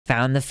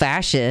Found the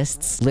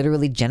fascists.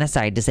 Literally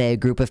genocide to say a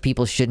group of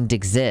people shouldn't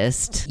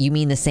exist. You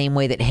mean the same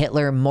way that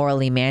Hitler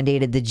morally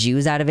mandated the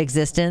Jews out of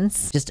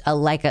existence? Just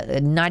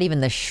not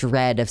even the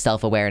shred of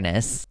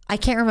self-awareness. I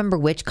can't remember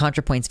which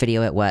ContraPoints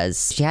video it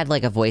was. She had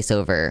like a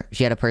voiceover.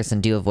 She had a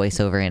person do a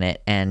voiceover in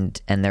it,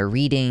 and they're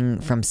reading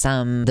from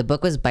the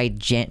book was by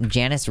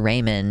Janice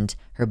Raymond,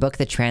 her book,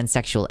 The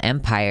Transsexual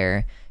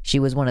Empire. She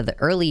was one of the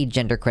early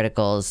gender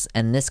criticals,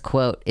 and this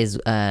quote is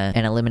an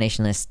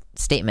eliminationist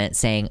statement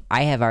saying,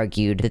 "I have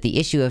argued that the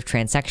issue of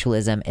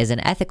transsexualism is an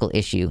ethical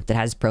issue that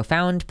has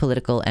profound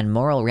political and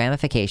moral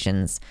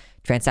ramifications.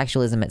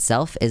 Transsexualism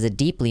itself is a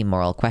deeply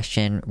moral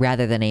question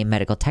rather than a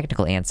medical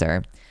technical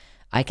answer.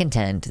 I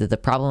contend that the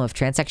problem of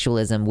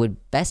transsexualism would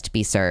best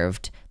be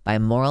served by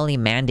morally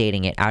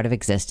mandating it out of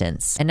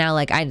existence." And now,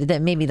 like,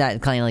 maybe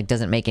that kind of like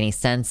doesn't make any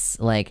sense.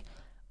 Like,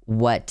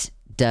 what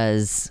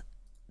does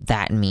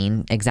that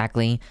mean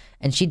exactly?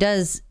 And she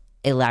does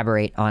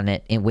elaborate on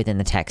it within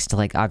the text.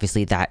 Like,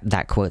 obviously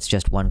that quote's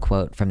just one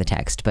quote from the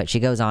text, but she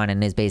goes on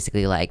and is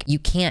basically like, you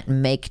can't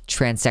make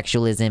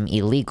transsexualism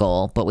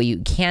illegal, but what you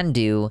can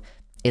do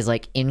is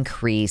like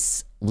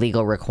increase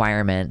legal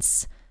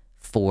requirements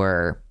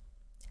for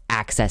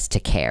access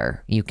to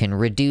care. You can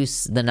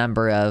reduce the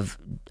number of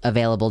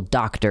available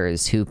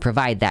doctors who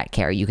provide that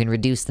care. You can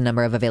reduce the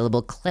number of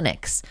available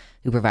clinics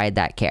who provide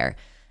that care.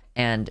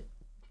 And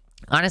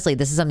honestly,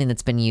 this is something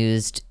that's been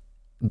used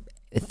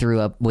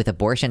with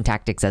abortion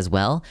tactics as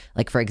well.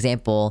 Like, for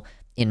example,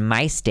 in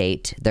my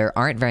state, there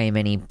aren't very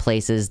many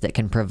places that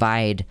can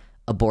provide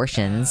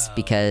abortions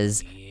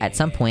because at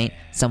some point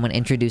someone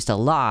introduced a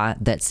law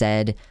that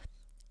said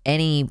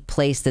any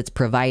place that's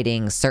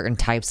providing certain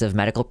types of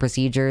medical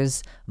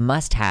procedures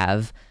must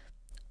have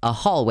a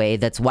hallway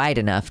that's wide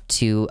enough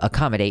to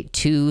accommodate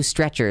 2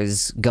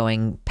 stretchers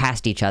going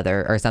past each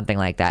other or something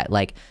like that.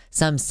 Like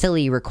some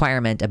silly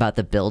requirement about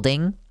the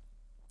building.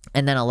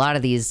 And then a lot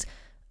of these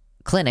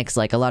clinics,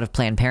 like a lot of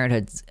Planned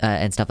Parenthoods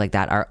and stuff like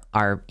that,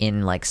 are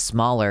in like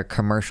smaller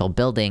commercial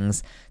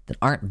buildings that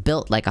aren't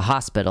built like a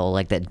hospital,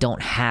 like that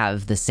don't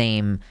have the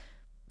same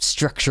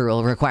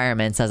structural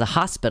requirements as a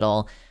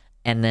hospital.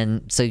 And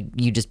then so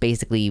you just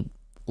basically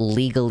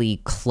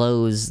legally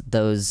close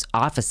those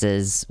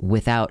offices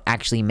without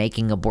actually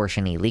making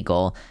abortion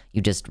illegal.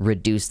 You just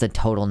reduce the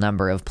total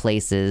number of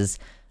places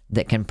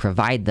that can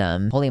provide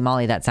them. Holy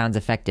moly, that sounds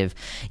effective.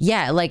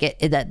 Yeah, like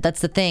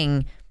that's the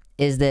thing,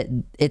 is that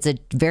it's a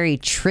very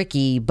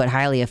tricky but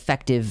highly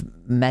effective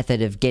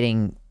method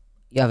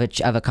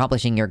of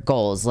accomplishing your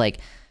goals. Like,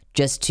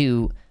 just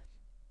to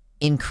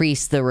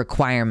increase the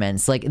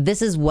requirements. Like,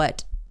 this is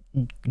what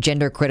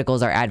gender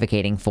criticals are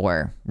advocating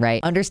for,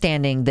 right?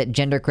 Understanding that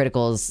gender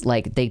criticals,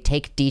 like, they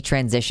take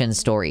detransition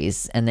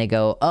stories and they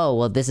go, oh,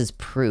 well, this is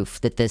proof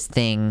that this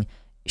thing,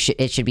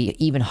 it should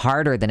be even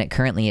harder than it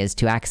currently is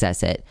to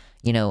access it.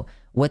 You know,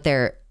 what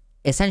they're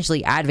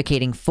essentially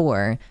advocating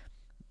for,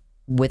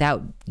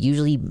 without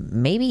usually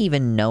maybe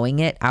even knowing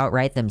it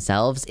outright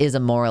themselves, is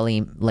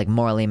morally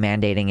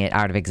mandating it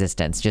out of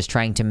existence, just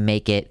trying to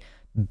make it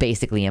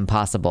basically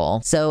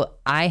impossible. So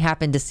I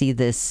happened to see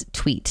this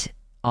tweet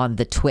on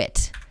the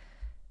twit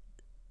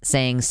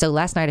saying, so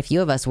last night a few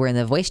of us were in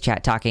the voice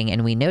chat talking,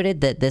 and we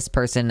noted that this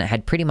person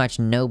had pretty much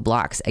no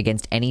blocks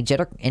against any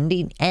gender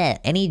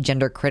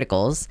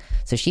criticals.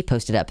 So she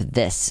posted up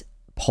this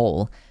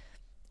poll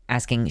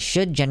asking,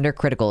 should gender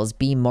criticals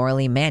be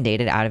morally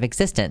mandated out of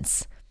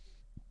existence?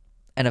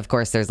 And of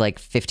course there's like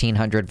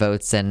 1,500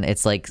 votes, and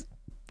it's like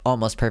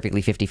almost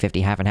perfectly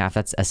 50-50, half and half.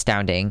 That's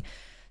astounding.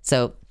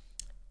 So,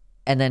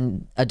 and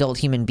then Adult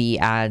Human B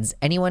adds,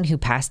 anyone who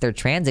passed their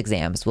trans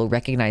exams will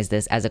recognize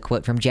this as a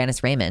quote from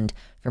Janice Raymond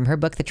from her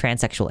book, The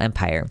Transsexual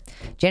Empire.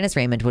 Janice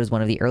Raymond was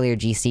one of the earlier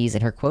GCs,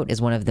 and her quote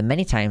is one of the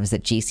many times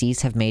that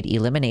GCs have made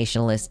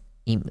eliminationist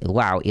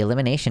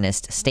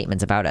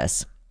statements about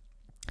us.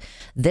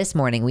 This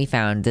morning, we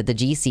found that the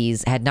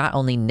GCs had not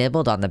only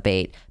nibbled on the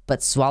bait,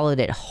 but swallowed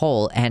it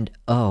whole, and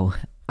oh,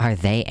 are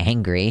they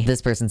angry.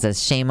 This person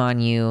says, shame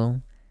on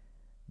you.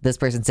 This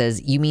person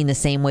says, you mean the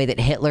same way that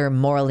Hitler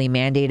morally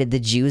mandated the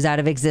Jews out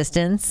of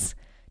existence?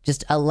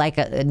 Just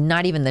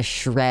not even the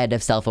shred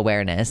of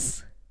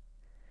self-awareness.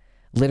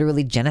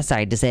 Literally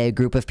genocide to say a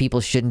group of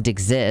people shouldn't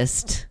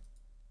exist.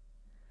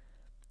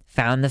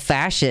 Found the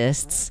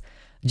fascists.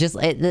 Just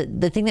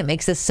the thing that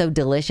makes this so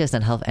delicious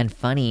and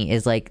funny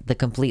is like the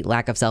complete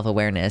lack of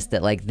self-awareness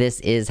that like this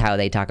is how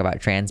they talk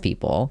about trans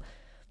people.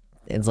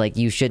 It's like,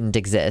 you shouldn't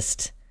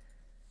exist.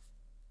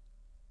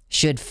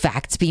 Should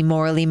facts be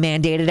morally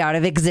mandated out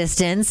of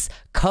existence?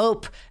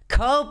 Cope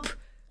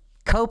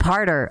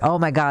harder. Oh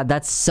my God,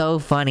 that's so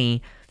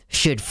funny.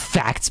 Should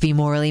facts be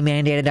morally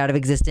mandated out of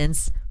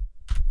existence?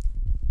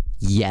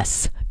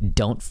 Yes,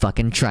 don't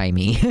fucking try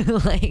me.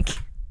 Like,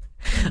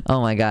 oh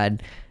my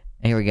God.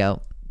 Here we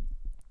go.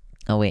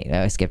 Oh wait,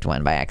 I skipped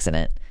one by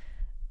accident.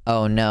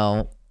 Oh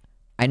no.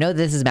 I know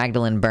this is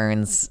Magdalene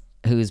Burns,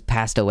 who's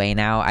passed away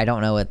now. I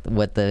don't know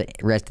what the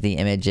rest of the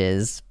image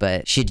is,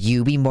 but should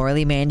you be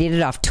morally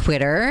mandated off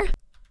Twitter?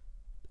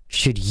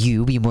 Should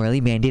you be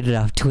morally mandated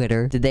off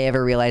Twitter? Did they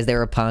ever realize they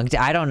were punked?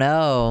 I don't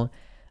know.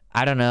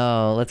 I don't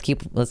know.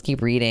 Let's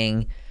keep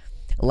reading.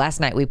 Last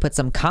night we put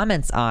some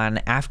comments on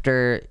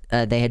after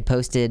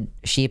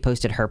she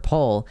posted her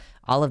poll.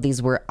 All of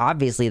these were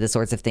obviously the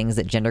sorts of things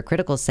that gender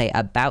criticals say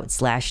about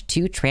 /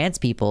 to trans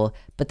people,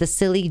 but the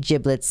silly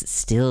giblets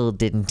still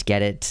didn't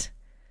get it.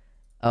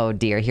 Oh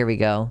dear, here we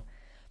go.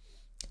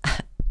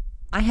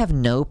 I have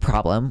no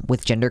problem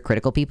with gender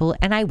critical people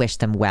and I wish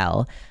them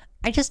well.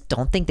 I just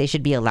don't think they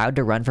should be allowed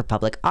to run for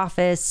public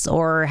office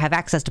or have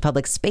access to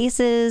public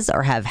spaces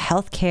or have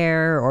health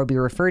care or be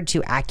referred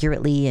to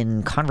accurately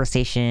in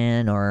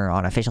conversation or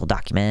on official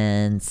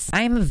documents.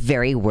 I'm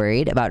very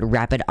worried about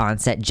rapid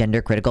onset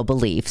gender critical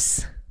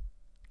beliefs.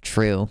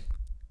 True.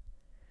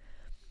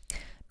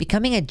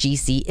 Becoming a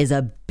GC is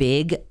a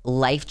big,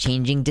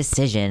 life-changing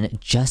decision.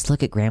 Just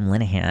look at Graham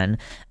Linehan,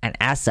 and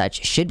as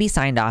such, should be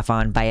signed off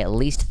on by at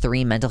least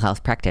 3 mental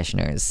health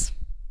practitioners.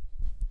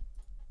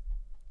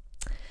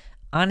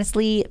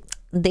 Honestly,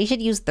 they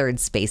should use third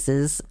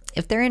spaces.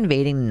 If they're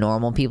invading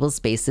normal people's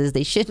spaces,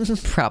 they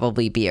shouldn't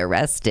probably be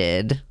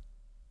arrested.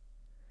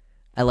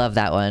 I love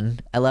that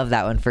one. I love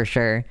that one for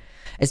sure.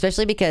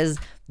 Especially because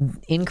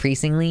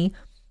increasingly,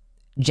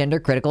 gender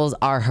criticals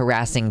are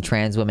harassing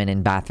trans women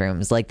in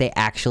bathrooms. Like, they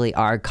actually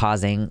are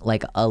causing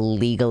like a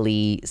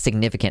legally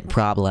significant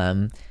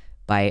problem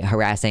by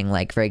harassing,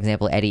 like, for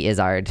example, Eddie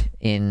Izzard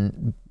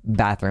in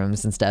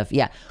bathrooms and stuff.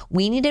 Yeah,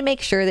 we need to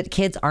make sure that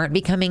kids aren't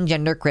becoming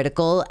gender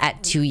critical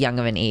at too young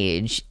of an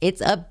age.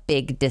 It's a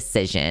big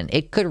decision.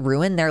 It could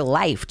ruin their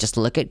life. Just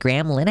look at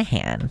Graham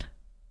Linehan.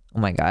 Oh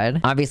my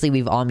God. Obviously,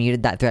 we've all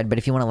muted that thread, but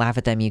if you want to laugh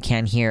at them, you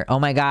can here. Oh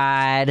my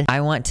God.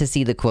 I want to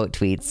see the quote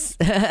tweets.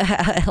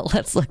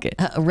 Let's look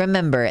at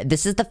remember,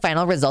 this is the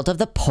final result of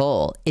the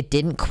poll. It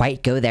didn't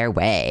quite go their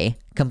way.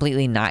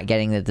 Completely not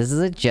getting that this is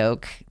a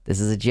joke. This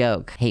is a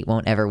joke. Hate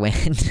won't ever win.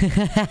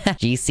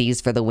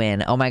 GCs for the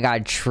win. Oh my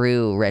God.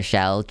 True,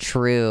 Rochelle.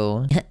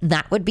 True.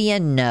 That would be a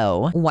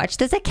no. Watch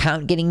this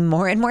account getting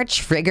more and more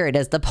triggered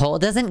as the poll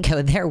doesn't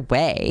go their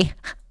way.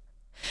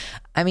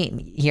 I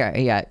mean,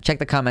 yeah, check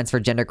the comments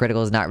for gender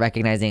criticals not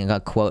recognizing a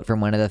quote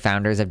from one of the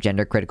founders of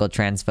gender critical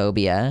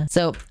transphobia.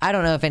 So I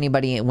don't know if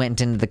anybody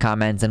went into the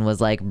comments and was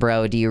like,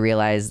 bro, do you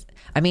realize?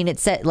 I mean, it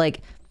said,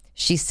 like,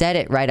 she said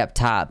it right up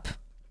top.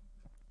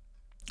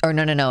 Or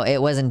no, it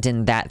wasn't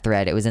in that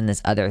thread. It was in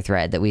this other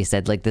thread that we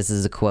said, like, this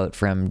is a quote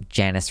from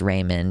Janice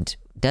Raymond.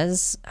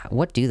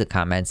 What do the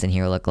comments in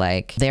here look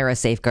like? They're a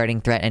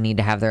safeguarding threat and need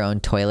to have their own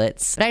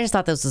toilets. But I just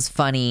thought this was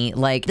funny.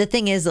 Like, the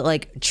thing is that,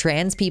 like,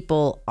 trans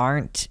people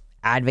aren't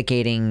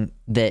advocating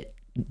that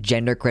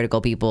gender critical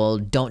people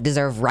don't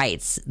deserve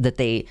rights, that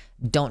they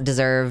don't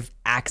deserve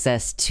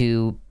access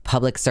to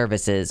public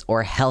services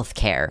or health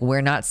care.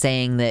 We're not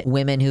saying that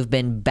women who've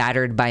been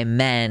battered by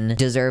men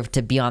deserve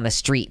to be on the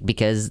street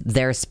because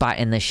their spot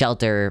in the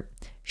shelter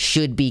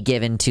should be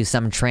given to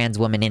some trans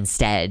woman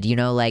instead. You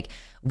know, like,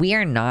 we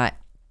are not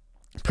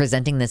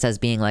presenting this as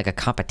being like a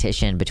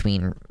competition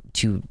between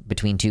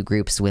two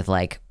groups with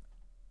like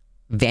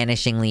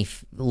vanishingly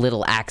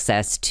little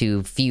access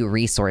to few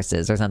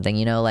resources or something,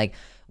 you know, like,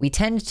 we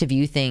tend to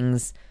view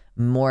things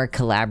more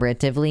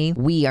collaboratively.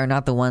 We are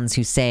not the ones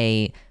who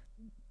say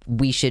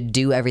we should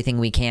do everything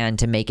we can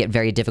to make it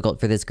very difficult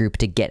for this group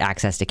to get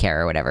access to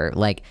care or whatever.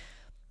 Like,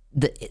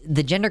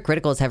 the gender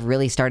criticals have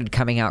really started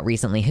coming out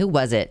recently. Who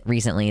was it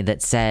recently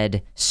that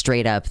said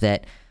straight up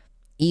that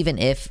even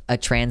if a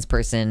trans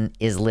person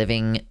is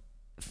living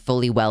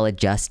fully well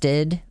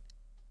adjusted,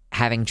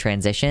 having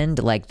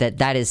transitioned, like,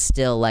 that is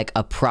still like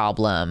a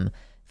problem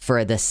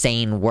for the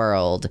sane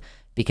world,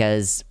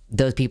 because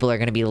those people are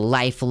going to be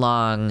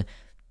lifelong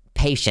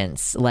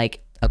patients.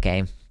 Like,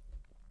 okay,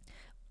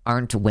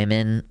 aren't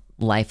women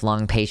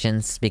lifelong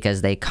patients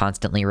because they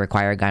constantly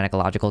require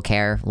gynecological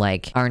care?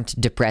 Like, aren't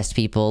depressed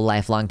people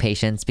lifelong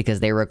patients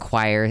because they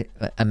require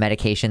a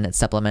medication that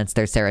supplements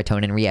their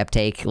serotonin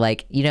reuptake?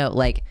 Like, you know,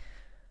 like,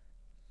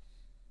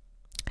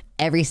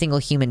 every single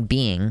human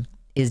being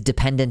is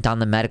dependent on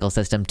the medical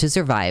system to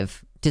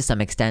survive to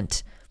some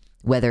extent,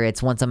 whether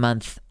it's once a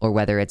month or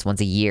whether it's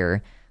once a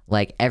year.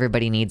 Like,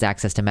 everybody needs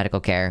access to medical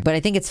care. But I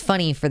think it's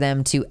funny for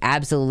them to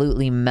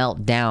absolutely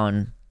melt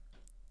down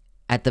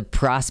at the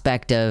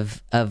prospect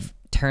of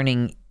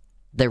turning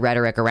the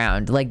rhetoric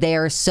around. Like, they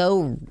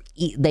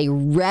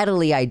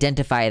readily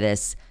identify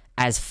this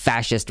as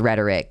fascist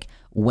rhetoric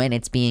when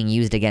it's being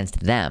used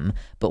against them.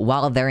 But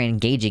while they're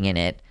engaging in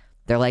it,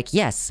 they're like,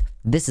 yes,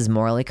 this is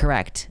morally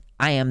correct.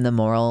 I am the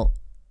moral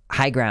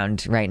high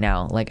ground right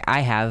now. Like,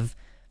 I have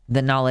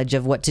the knowledge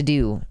of what to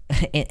do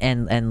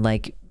and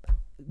like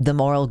the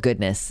moral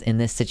goodness in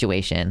this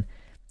situation.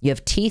 You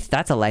have teeth,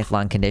 that's a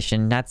lifelong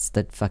condition. That's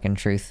the fucking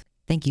truth.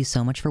 Thank you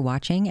so much for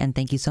watching, and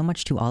thank you so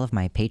much to all of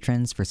my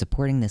patrons for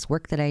supporting this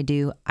work that I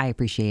do. I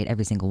appreciate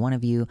every single one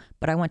of you,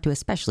 but I want to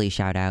especially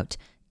shout out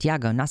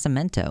Tiago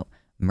Nascimento,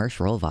 Mersh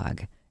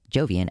Rolvog,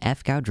 Jovian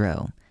F.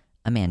 Gaudreau,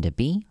 Amanda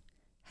B.,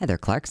 Heather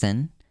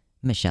Clarkson,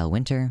 Michelle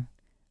Winter,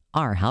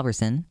 R.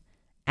 Halverson,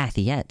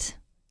 Athiette,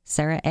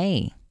 Sarah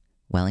A.,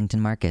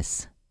 Wellington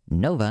Marcus,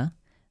 Nova,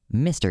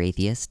 Mr.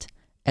 Atheist,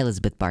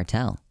 Elizabeth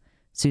Bartell,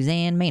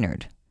 Suzanne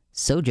Maynard,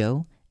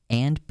 Sojo,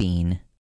 and bean.